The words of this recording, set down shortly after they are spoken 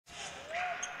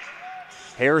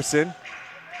Harrison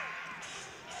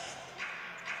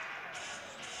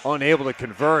unable to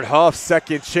convert. Huff,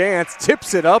 second chance,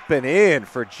 tips it up and in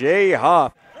for Jay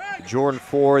Huff. Jordan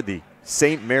Ford, the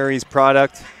St. Mary's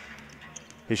product.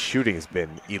 His shooting has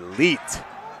been elite.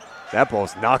 That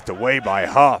ball's knocked away by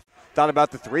Huff. Thought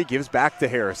about the three, gives back to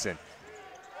Harrison.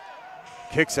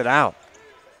 Kicks it out.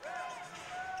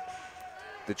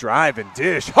 The drive and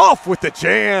dish. Huff with the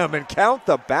jam and count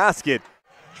the basket.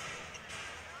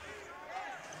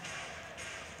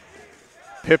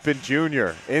 Pippen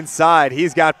Jr. inside.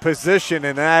 He's got position,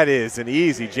 and that is an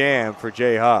easy jam for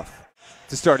Jay Huff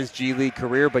to start his G League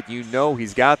career, but you know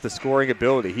he's got the scoring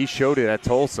ability. He showed it at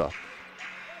Tulsa.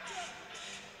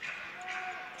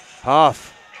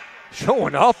 Huff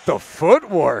showing off the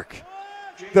footwork.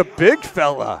 The big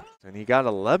fella. And he got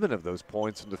 11 of those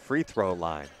points from the free throw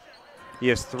line. He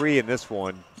has 3 in this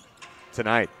one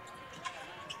tonight.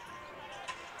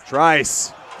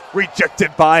 Trice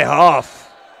rejected by Huff.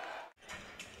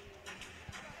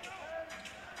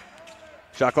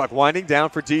 Shot clock winding down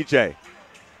for DJ.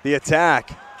 The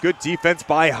attack. Good defense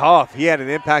by Huff. He had an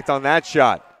impact on that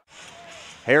shot.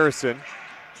 Harrison,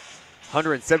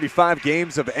 175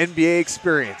 games of NBA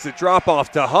experience. The drop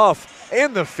off to Huff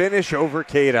and the finish over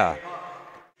Keita.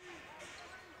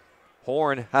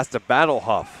 Horn has to battle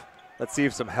Huff. Let's see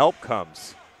if some help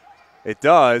comes. It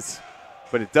does,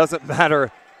 but it doesn't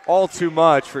matter all too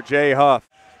much for Jay Huff.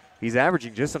 He's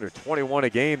averaging just under 21 a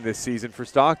game this season for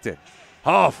Stockton.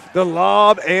 Huff, the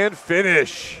lob and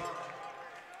finish.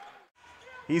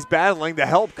 He's battling, the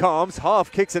help comes.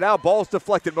 Huff kicks it out, ball's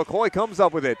deflected. McCoy comes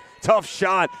up with it. Tough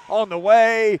shot on the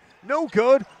way. No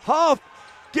good. Huff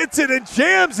gets it and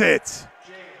jams it.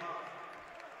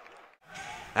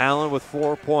 Allen with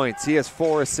 4 points. He has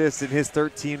 4 assists in his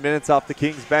 13 minutes off the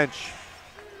Kings bench.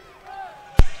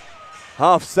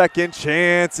 Huff, second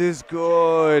chance is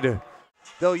good.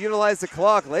 They'll utilize the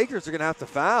clock. Lakers are going to have to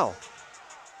foul.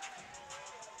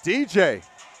 DJ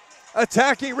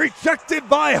attacking, rejected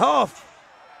by Huff.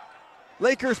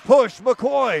 Lakers push,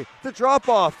 McCoy, the drop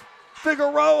off.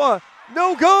 Figueroa,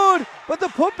 no good, but the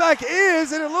putback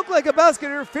is, and it looked like a basket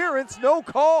interference, no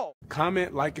call.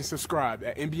 Comment, like, and subscribe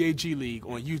at NBA G League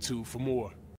on YouTube for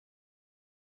more.